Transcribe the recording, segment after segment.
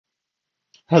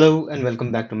Hello and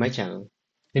welcome back to my channel.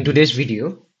 In today's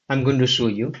video, I'm going to show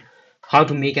you how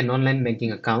to make an online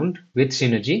banking account with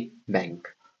Cynergy Bank.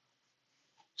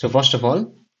 So first of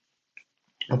all,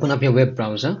 open up your web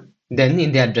browser. Then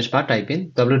in the address bar, type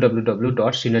in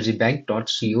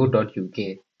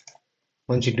www.cynergybank.co.uk.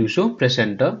 Once you do so, press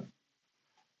enter.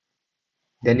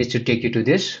 Then it should take you to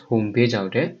this home page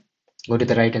out here. Go to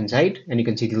the right hand side and you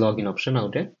can see the login option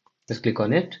out here. Just click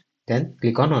on it. Then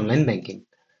click on online banking.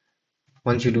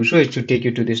 Once you do so, it should take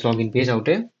you to this login page out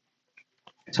here.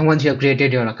 So once you have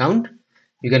created your account,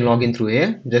 you can log in through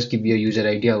here. Just give your user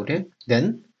ID out here.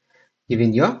 Then give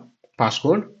in your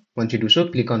passcode. Once you do so,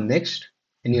 click on next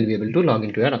and you'll be able to log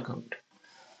into your account.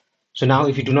 So now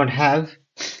if you do not have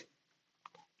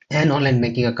an online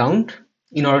banking account,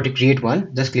 in order to create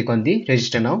one, just click on the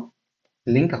register now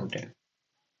link out here.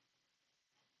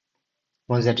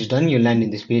 Once that is done, you'll land in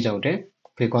this page out here.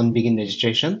 Click on begin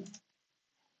registration.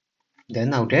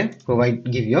 Then out here,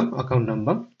 give your account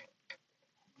number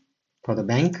for the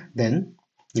bank. Then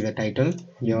give a title,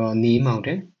 your name out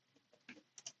here.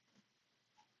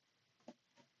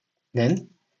 Then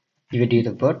give a date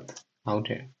of birth out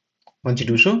here. Once you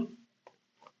do so,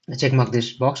 check mark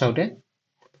this box out here.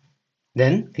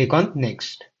 Then click on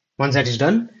next. Once that is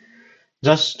done,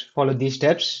 just follow these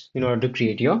steps in order to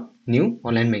create your new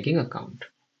online banking account.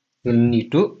 You'll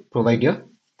need to provide your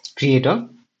creator,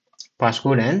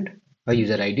 passcode and a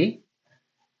user ID,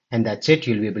 and that's it.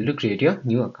 You'll be able to create your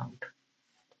new account.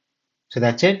 So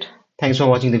that's it. Thanks for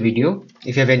watching the video.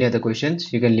 If you have any other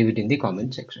questions, you can leave it in the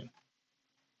comment section.